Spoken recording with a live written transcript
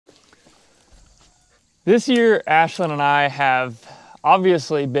This year, Ashlyn and I have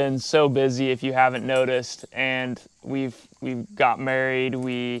obviously been so busy, if you haven't noticed, and we've got married,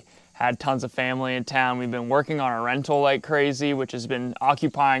 we had tons of family in town, we've been working on a rental like crazy, which has been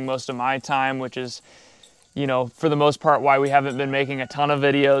occupying most of my time, which is, you know, for the most part why we haven't been making a ton of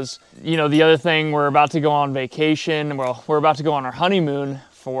videos. You know, the other thing, we're about to go on vacation. Well, we're about to go on our honeymoon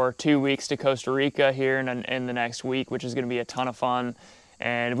for 2 weeks to Costa Rica here in the next week, which is going to be a ton of fun.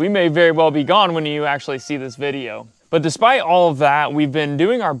 And we may very well be gone when you actually see this video. But despite all of that, we've been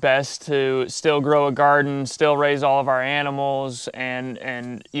doing our best to still grow a garden, still raise all of our animals,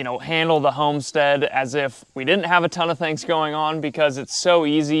 and you know, handle the homestead as if we didn't have a ton of things going on, because it's so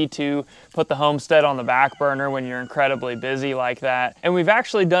easy to put the homestead on the back burner when you're incredibly busy like that. And we've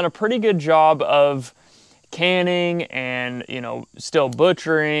actually done a pretty good job of canning and, you know, still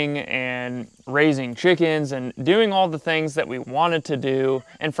butchering and raising chickens and doing all the things that we wanted to do.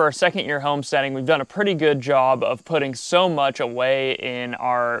 And for our second year homesteading, we've done a pretty good job of putting so much away in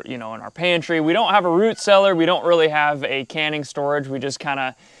our, you know, in our pantry. We don't have a root cellar. We don't really have a canning storage. We just kind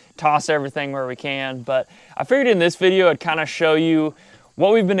of toss everything where we can. But I figured in this video, I'd kind of show you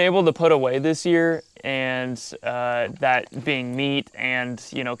what we've been able to put away this year, and that being meat and,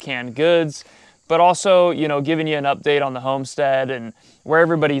 you know, canned goods, but also, you know, giving you an update on the homestead and where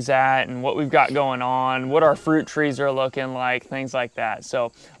everybody's at and what we've got going on, what our fruit trees are looking like, things like that.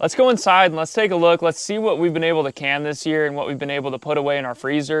 So let's go inside and let's take a look. Let's see what we've been able to can this year and what we've been able to put away in our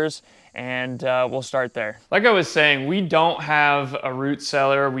freezers, and we'll start there. Like I was saying, we don't have a root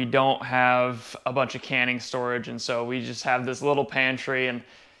cellar. We don't have a bunch of canning storage, and so we just have this little pantry. And,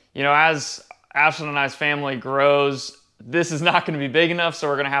 you know, as Ashlyn and I's family grows, this is not going to be big enough, so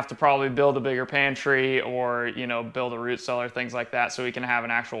we're going to have to probably build a bigger pantry or, you know, build a root cellar, things like that, so we can have an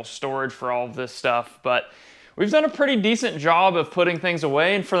actual storage for all of this stuff. But we've done a pretty decent job of putting things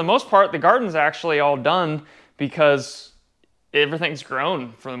away, and for the most part, the garden's actually all done because everything's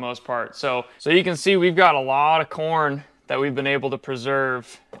grown for the most part. So you can see we've got a lot of corn that we've been able to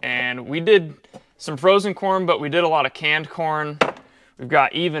preserve, and we did some frozen corn, but we did a lot of canned corn. We've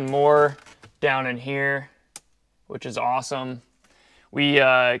got even more down in here, which is awesome. We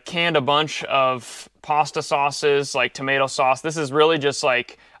canned a bunch of pasta sauces, like tomato sauce. This is really just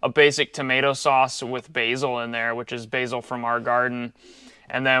like a basic tomato sauce with basil in there, which is basil from our garden.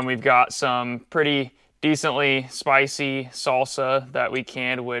 And then we've got some pretty decently spicy salsa that we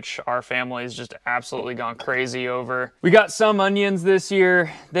canned, which our family's just absolutely gone crazy over. We got some onions this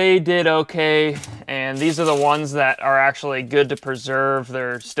year. They did okay, and these are the ones that are actually good to preserve.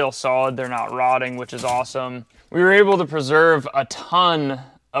 They're still solid, they're not rotting, which is awesome. We were able to preserve a ton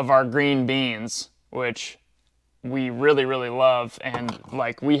of our green beans, which we really, really love. And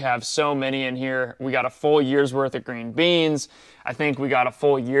like, we have so many in here. We got a full year's worth of green beans. I think we got a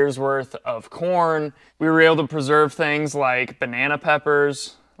full year's worth of corn. We were able to preserve things like banana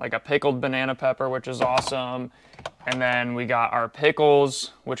peppers, like a pickled banana pepper, which is awesome. And then we got our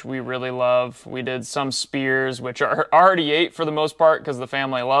pickles, which we really love. We did some spears, which are already ate for the most part because the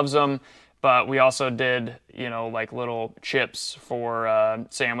family loves them. But we also did, you know, like little chips for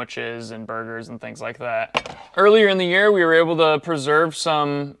sandwiches and burgers and things like that. Earlier in the year, we were able to preserve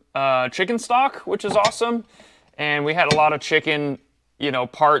some chicken stock, which is awesome. And we had a lot of chicken, you know,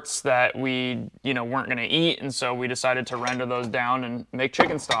 parts that we, you know, weren't gonna eat. And so we decided to render those down and make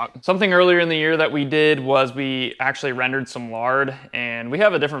chicken stock. Something earlier in the year that we did was we actually rendered some lard, and we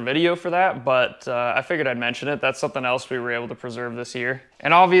have a different video for that, but I figured I'd mention it. That's something else we were able to preserve this year.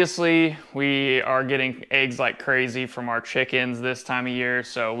 And obviously we are getting eggs like crazy from our chickens this time of year,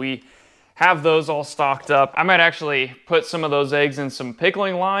 so we have those all stocked up. I might actually put some of those eggs in some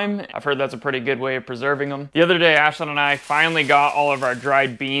pickling lime. I've heard that's a pretty good way of preserving them. The other day, Ashlyn and I finally got all of our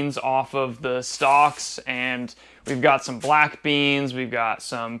dried beans off of the stalks, and we've got some black beans, we've got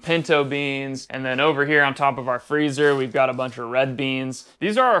some pinto beans, and then over here on top of our freezer, we've got a bunch of red beans.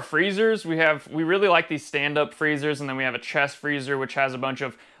 These are our freezers. We really like these stand-up freezers, and then we have a chest freezer, which has a bunch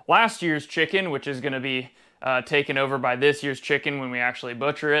of last year's chicken, which is gonna be taken over by this year's chicken when we actually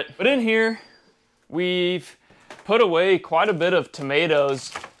butcher it. But in here, we've put away quite a bit of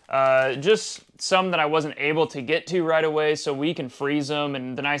tomatoes, just some that I wasn't able to get to right away, so we can freeze them.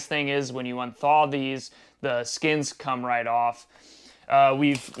 And the nice thing is when you unthaw these, the skins come right off.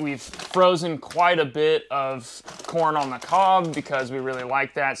 We've frozen quite a bit of corn on the cob because we really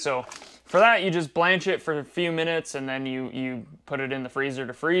like that. So for that, you just blanch it for a few minutes, and then you put it in the freezer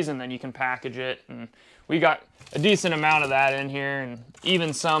to freeze, and then you can package it. And we got a decent amount of that in here, and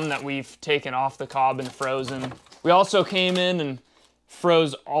even some that we've taken off the cob and frozen. We also came in and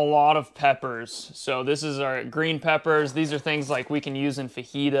froze a lot of peppers. So this is our green peppers. These are things like we can use in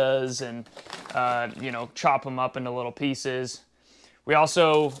fajitas and, you know, chop them up into little pieces. We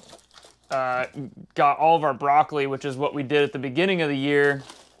also got all of our broccoli, which is what we did at the beginning of the year.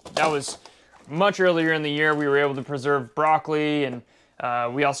 That was much earlier in the year. We were able to preserve broccoli, and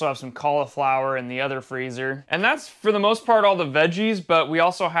we also have some cauliflower in the other freezer. And that's for the most part all the veggies, but we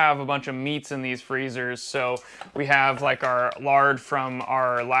also have a bunch of meats in these freezers. So we have like our lard from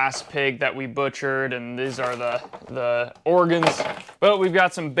our last pig that we butchered, and these are the organs. But we've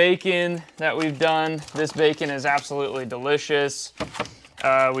got some bacon that we've done. This bacon is absolutely delicious.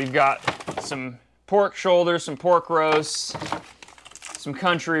 We've got some pork shoulders, some pork roasts, some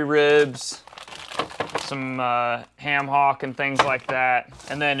country ribs, some ham hock and things like that.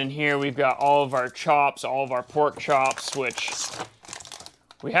 And then in here we've got all of our chops, all of our pork chops, which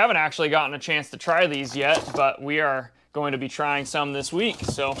we haven't actually gotten a chance to try these yet, but we are going to be trying some this week,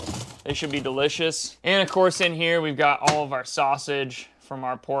 so they should be delicious. And of course in here we've got all of our sausage from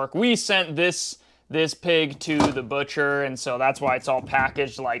our pork. We sent this pig to the butcher, and so that's why it's all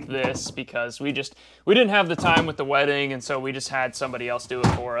packaged like this, because we didn't have the time with the wedding, and so we just had somebody else do it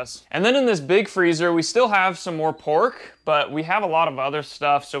for us. And then in this big freezer we still have some more pork, but we have a lot of other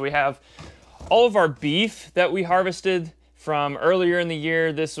stuff. So we have all of our beef that we harvested from earlier in the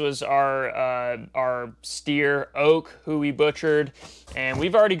year. This was our steer Oak, who we butchered, and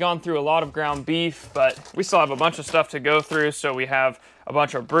we've already gone through a lot of ground beef, but we still have a bunch of stuff to go through. So we have a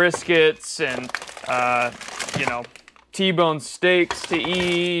bunch of briskets and you know, T-bone steaks to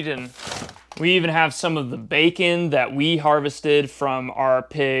eat, and we even have some of the bacon that we harvested from our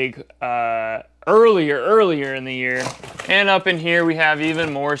pig earlier in the year. And up in here we have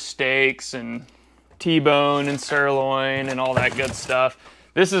even more steaks and T-bone and sirloin and all that good stuff.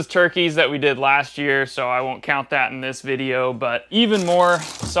 This is turkeys that we did last year, so I won't count that in this video, but even more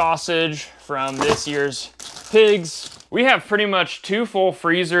sausage from this year's pigs. We have pretty much 2 full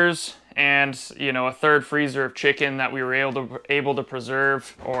freezers and, you know, a 3rd freezer of chicken that we were able to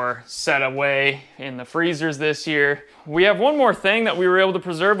preserve or set away in the freezers this year. We have one more thing that we were able to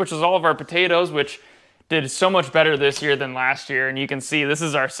preserve, which is all of our potatoes, which did so much better this year than last year. And you can see this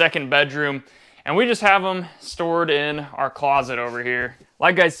is our 2nd bedroom, and we just have them stored in our closet over here.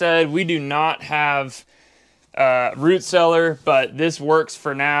 Like I said, we do not have root cellar, but this works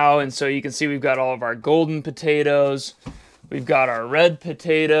for now. And so you can see we've got all of our golden potatoes, we've got our red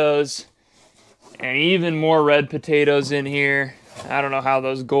potatoes, and even more red potatoes in here. I don't know how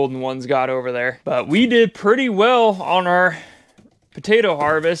those golden ones got over there, but we did pretty well on our potato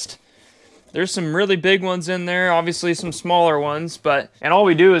harvest. There's some really big ones in there, obviously some smaller ones, and all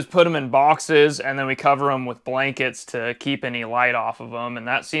we do is put them in boxes, and then we cover them with blankets to keep any light off of them, and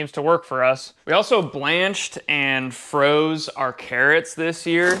that seems to work for us. We also blanched and froze our carrots this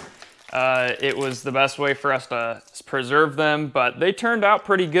year. It was the best way for us to preserve them, but they turned out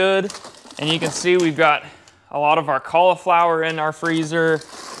pretty good. And you can see we've got a lot of our cauliflower in our freezer,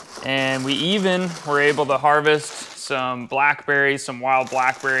 and we even were able to harvest some blackberries, some wild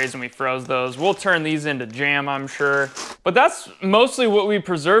blackberries, and we froze those. We'll turn these into jam, I'm sure. But that's mostly what we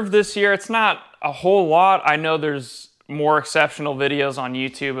preserved this year. It's not a whole lot. I know there's more exceptional videos on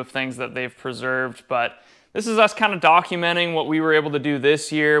YouTube of things that they've preserved, but this is us kind of documenting what we were able to do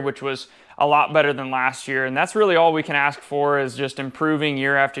this year, which was a lot better than last year. And that's really all we can ask for, is just improving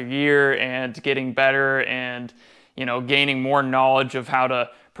year after year and getting better and, you know, gaining more knowledge of how to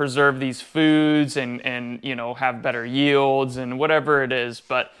preserve these foods and you know, have better yields and whatever it is.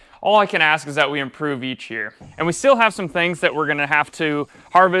 But all I can ask is that we improve each year. And we still have some things that we're gonna have to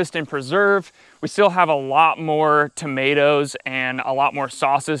harvest and preserve. We still have a lot more tomatoes and a lot more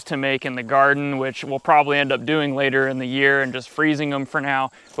sauces to make in the garden, which we'll probably end up doing later in the year and just freezing them for now.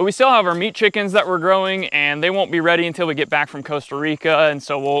 But we still have our meat chickens that we're growing, and they won't be ready until we get back from Costa Rica, and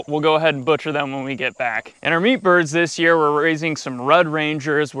so we'll go ahead and butcher them when we get back. And our meat birds this year, we're raising some Red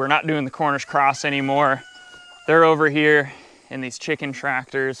Rangers. We're not doing the Cornish cross anymore. They're over here in these chicken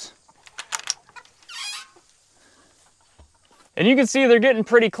tractors. And you can see they're getting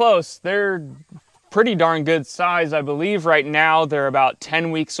pretty close. They're pretty darn good size. I believe right now they're about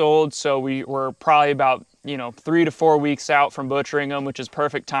 10 weeks old, so we're probably about, you know, 3 to 4 weeks out from butchering them, which is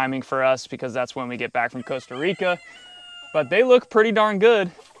perfect timing for us because that's when we get back from Costa Rica. But they look pretty darn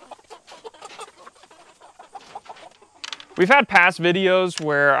good. We've had past videos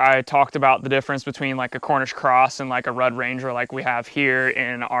where I talked about the difference between like a Cornish cross and like a Red Ranger like we have here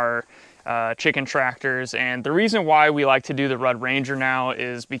in our chicken tractors. And the reason why we like to do the Red Ranger now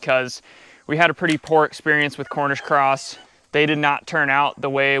is because we had a pretty poor experience with Cornish cross. They did not turn out the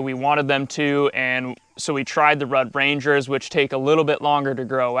way we wanted them to, and So we tried the Red Rangers, which take a little bit longer to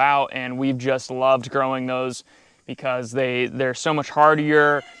grow out, and we've just loved growing those because they're so much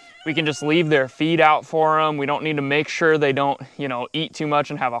hardier. We can just leave their feed out for them. We don't need to make sure they don't, you know, eat too much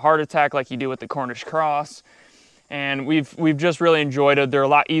and have a heart attack like you do with the Cornish cross. And we've just really enjoyed it. They're a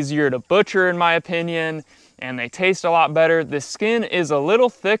lot easier to butcher, in my opinion, and they taste a lot better. The skin is a little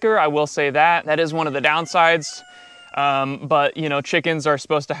thicker, I will say that. That is one of the downsides. But you know, chickens are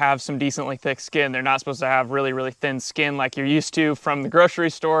supposed to have some decently thick skin. They're not supposed to have really, really thin skin like you're used to from the grocery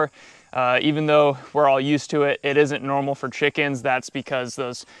store. Even though we're all used to it, it isn't normal for chickens. That's because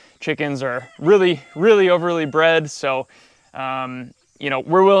those chickens are really, really overly bred. So, you know,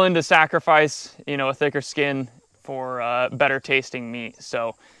 we're willing to sacrifice, you know, a thicker skin for better tasting meat.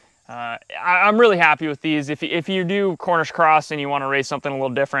 So I'm really happy with these. If you do Cornish cross and you want to raise something a little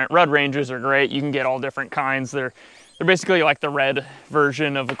different, Red Rangers are great. You can get all different kinds. They're basically like the red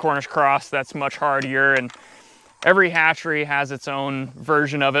version of a Cornish cross that's much hardier, and every hatchery has its own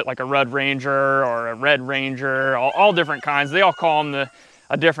version of it, like a Red Ranger or a Red Ranger, all different kinds. They all call them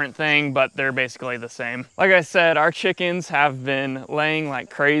a different thing, but they're basically the same. Like I said, our chickens have been laying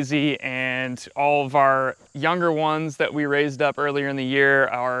like crazy, and all of our younger ones that we raised up earlier in the year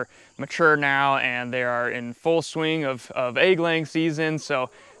are mature now, and they are in full swing of egg laying season.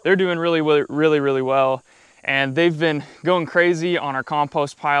 So they're doing really well. And they've been going crazy on our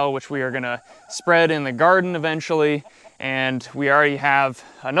compost pile, which we are gonna spread in the garden eventually. And we already have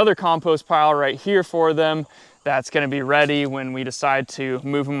another compost pile right here for them that's gonna be ready when we decide to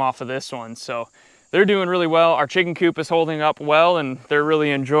move them off of this one. So they're doing really well. Our chicken coop is holding up well, and they're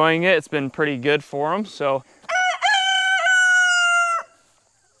really enjoying it. It's been pretty good for them. So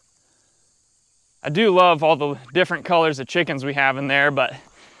I do love all the different colors of chickens we have in there, but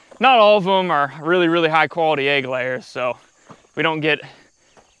not all of them are really, really high quality egg layers. So we don't get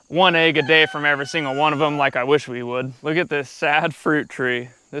one egg a day from every single one of them like I wish we would. Look at this sad fruit tree.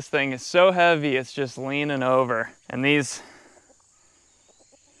 This thing is so heavy, it's just leaning over. And these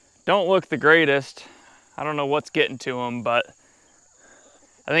don't look the greatest. I don't know what's getting to them, but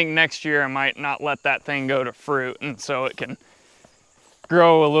I think next year I might not let that thing go to fruit, and so it can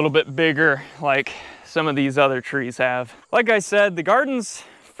grow a little bit bigger like some of these other trees have. Like I said, the garden's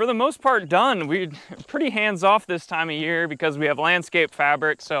for the most part done. We're pretty hands-off this time of year because we have landscape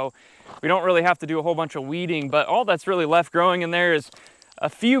fabric, so we don't really have to do a whole bunch of weeding, but all that's really left growing in there is a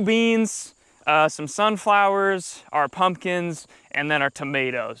few beans, some sunflowers, our pumpkins, and then our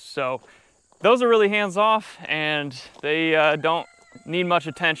tomatoes. So those are really hands-off, and they don't need much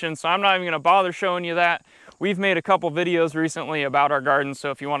attention, so I'm not even gonna bother showing you that. We've made a couple videos recently about our garden,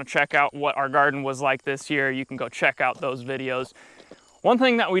 so if you wanna check out what our garden was like this year, you can go check out those videos. One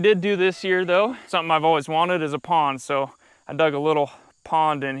thing that we did do this year though, something I've always wanted, is a pond. So I dug a little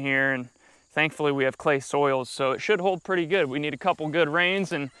pond in here, and thankfully we have clay soils, so it should hold pretty good. We need a couple good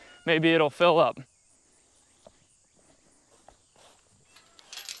rains and maybe it'll fill up.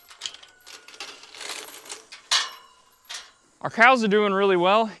 Our cows are doing really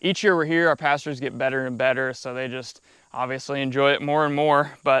well. Each year we're here, our pastures get better and better, so they just obviously enjoy it more and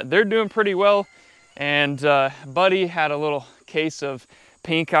more, but they're doing pretty well. And Buddy had a little case of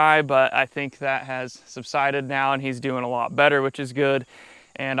pink eye, but I think that has subsided now and he's doing a lot better, which is good.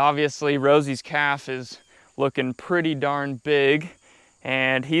 And obviously Rosie's calf is looking pretty darn big,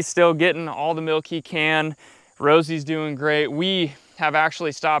 and he's still getting all the milk he can. Rosie's doing great. We have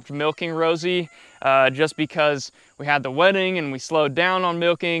actually stopped milking Rosie just because we had the wedding and we slowed down on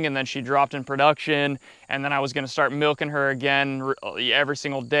milking, and then she dropped in production, and then I was going to start milking her again every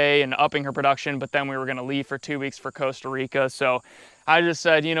single day and upping her production, but then we were going to leave for 2 weeks for Costa Rica. So I just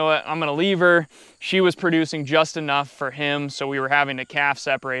said, you know what, I'm going to leave her. She was producing just enough for him, so we were having to calf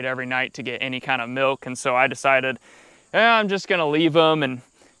separate every night to get any kind of milk, and so I decided, I'm just going to leave them, and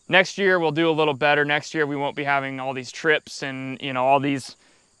next year we'll do a little better. Next year we won't be having all these trips and, you know, all these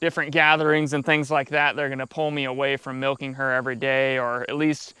different gatherings and things like that. They're gonna pull me away from milking her every day, or at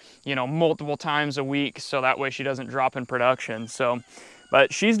least, you know, multiple times a week, so that way she doesn't drop in production. So,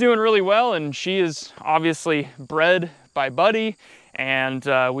 but she's doing really well, and she is obviously bred by Buddy, and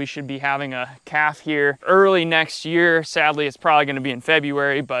we should be having a calf here early next year. Sadly, it's probably gonna be in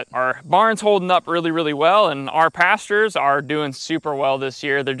February, but our barn's holding up really, really well, and our pastures are doing super well this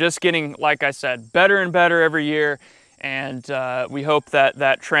year. They're just getting, like I said, better and better every year, and we hope that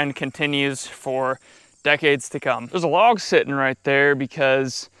that trend continues for decades to come. There's a log sitting right there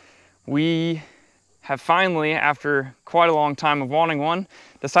because we have finally, after quite a long time of wanting one,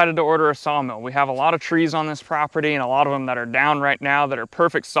 decided to order a sawmill. We have a lot of trees on this property, and a lot of them that are down right now that are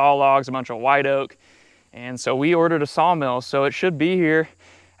perfect saw logs, a bunch of white oak. And so we ordered a sawmill, so it should be here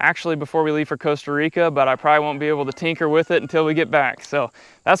actually before we leave for Costa Rica, but I probably won't be able to tinker with it until we get back. So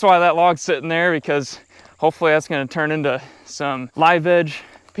that's why that log's sitting there, because hopefully that's going to turn into some live edge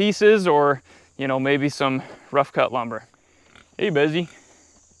pieces, or, you know, maybe some rough cut lumber. Hey, busy.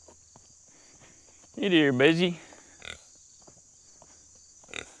 Hey there, busy.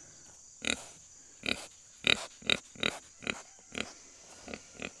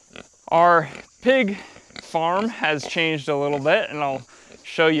 Our pig farm has changed a little bit, and I'll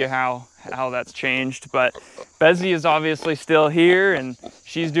show you how that's changed. But Bezzy is obviously still here, and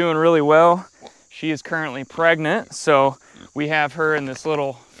she's doing really well. She is currently pregnant, so we have her in this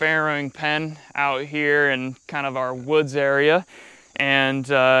little farrowing pen out here in kind of our woods area, and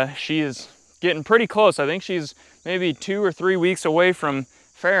she is getting pretty close. I think she's maybe 2 or 3 weeks away from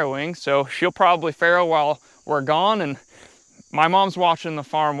farrowing, so she'll probably farrow while we're gone, and my mom's watching the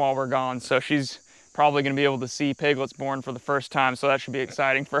farm while we're gone, so she's probably going to be able to see piglets born for the first time, so that should be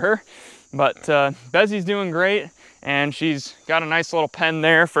exciting for her. But Bezzy's doing great, and she's got a nice little pen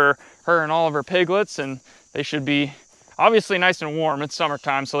there for her and all of her piglets, and they should be obviously nice and warm. It's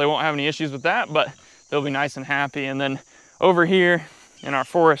summertime, so they won't have any issues with that, but they'll be nice and happy. And then over here in our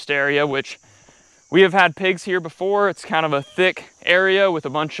forest area, which we have had pigs here before, it's kind of a thick area with a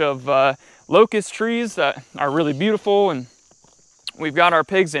bunch of locust trees that are really beautiful, and we've got our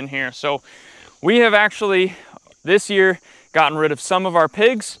pigs in here. So we have actually this year gotten rid of some of our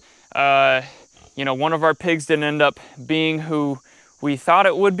pigs. You know, one of our pigs didn't end up being who we thought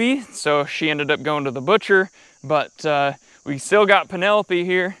it would be, so she ended up going to the butcher, but we still got Penelope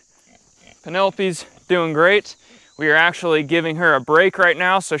here. Penelope's doing great. We are actually giving her a break right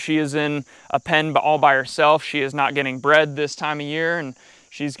now, so she is in a pen all by herself. She is not getting bred this time of year, and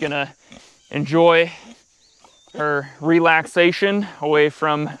she's gonna enjoy her relaxation away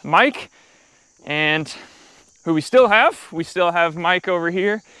from Mike, and who we still have Mike over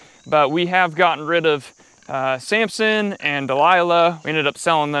here, but we have gotten rid of Samson and Delilah. We ended up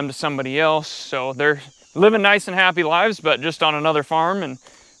selling them to somebody else, so they're living nice and happy lives, but just on another farm. And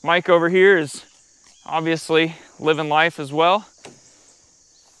Mike over here is obviously living life as well.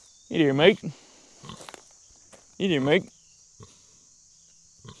 You there, Mike? You there, Mike?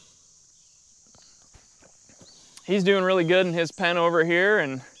 He's doing really good in his pen over here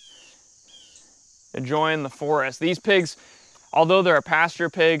and enjoying the forest. These pigs, although they're a pasture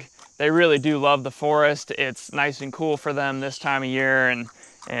pig, they really do love the forest. It's nice and cool for them this time of year,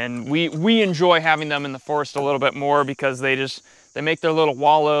 and we enjoy having them in the forest a little bit more because they make their little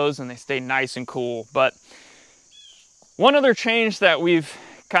wallows and they stay nice and cool. But one other change that we've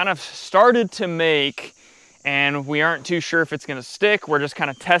kind of started to make, and we aren't too sure if it's going to stick, we're just kind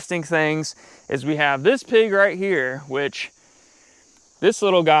of testing things, is we have this pig right here, which this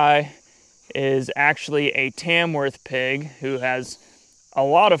little guy is actually a Tamworth pig who has a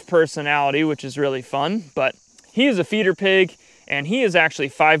lot of personality, which is really fun. But he is a feeder pig, and he is actually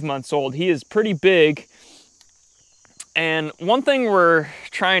 5 months old. He is pretty big. And one thing we're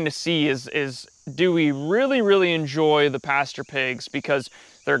trying to see is do we really enjoy the pasture pigs? Because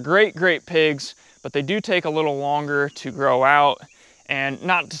they're great pigs, but they do take a little longer to grow out. And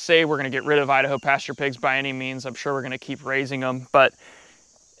not to say we're going to get rid of Idaho pasture pigs by any means. I'm sure we're going to keep raising them. But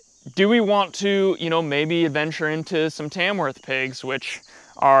do we want to, you know, maybe adventure into some Tamworth pigs, which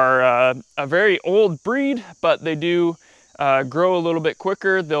are a very old breed, but they do grow a little bit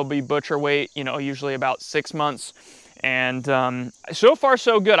quicker. They'll be butcher weight, you know, usually about 6 months. And so far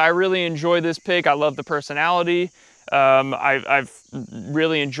so good. I really enjoy this pig. I love the personality. I've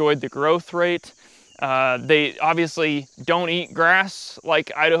really enjoyed the growth rate. They obviously don't eat grass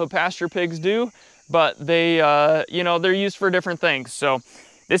like Idaho pasture pigs do, but they, you know, they're used for different things. So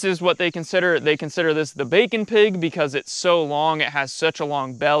this is what they consider. They consider this the bacon pig because it's so long. It has such a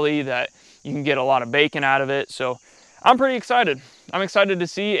long belly that you can get a lot of bacon out of it. So I'm pretty excited. I'm excited to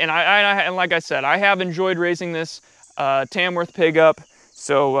see. And and like I said, I have enjoyed raising this Tamworth pig up.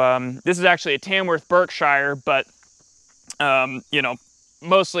 So this is actually a Tamworth Berkshire, but you know,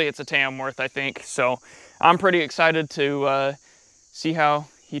 mostly it's a Tamworth, I think. So I'm pretty excited to see how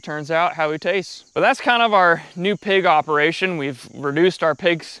he turns out, how he tastes. But that's kind of our new pig operation. We've reduced our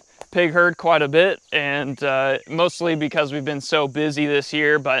pig herd quite a bit, and mostly because we've been so busy this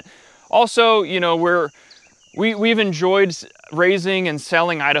year, but also, you know, we've enjoyed raising and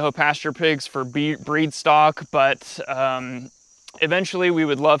selling Idaho pasture pigs for breed stock, but eventually we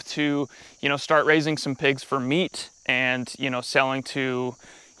would love to, you know, start raising some pigs for meat and, you know, selling to,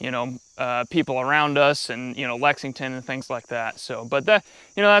 you know, people around us and, you know, Lexington and things like that. So, but that,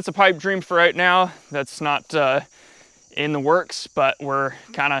 you know, that's a pipe dream for right now. That's not in the works, but we're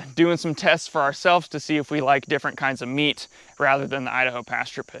kind of doing some tests for ourselves to see if we like different kinds of meat rather than the Idaho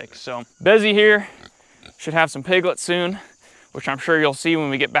pasture pig. So busy here, should have some piglets soon, which I'm sure you'll see when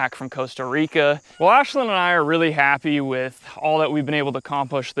we get back from Costa Rica. Well, Ashlyn and I are really happy with all that we've been able to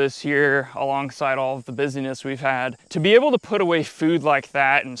accomplish this year alongside all of the busyness we've had. To be able to put away food like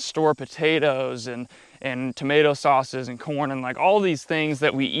that and store potatoes and tomato sauces and corn and like all these things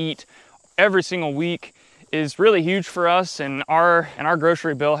that we eat every single week is really huge for us, and our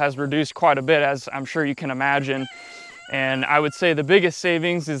grocery bill has reduced quite a bit, as I'm sure you can imagine. And I would say the biggest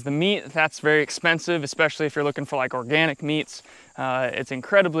savings is the meat. That's very expensive, especially if you're looking for like organic meats. It's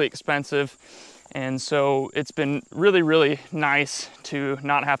incredibly expensive. And so it's been really, really nice to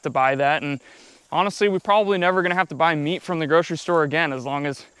not have to buy that. And honestly, we're probably never gonna have to buy meat from the grocery store again, as long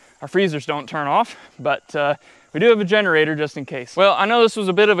as our freezers don't turn off. But we do have a generator just in case. Well, I know this was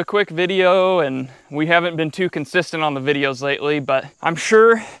a bit of a quick video and we haven't been too consistent on the videos lately, but I'm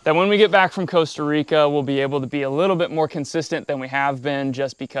sure that when we get back from Costa Rica, we'll be able to be a little bit more consistent than we have been,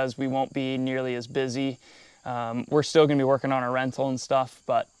 just because we won't be nearly as busy. We're still gonna be working on our rental and stuff,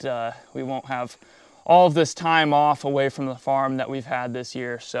 but we won't have all of this time off away from the farm that we've had this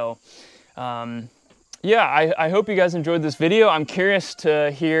year. So yeah, I hope you guys enjoyed this video. I'm curious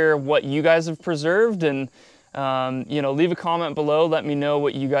to hear what you guys have preserved, and you know, leave a comment below. Let me know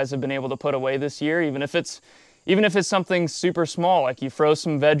what you guys have been able to put away this year, even if it's something super small, like you froze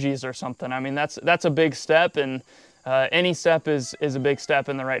some veggies or something. I mean, that's a big step, and any step is a big step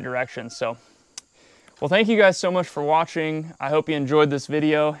in the right direction. So, well, thank you guys so much for watching. I hope you enjoyed this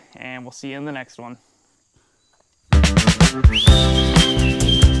video, and we'll see you in the next one.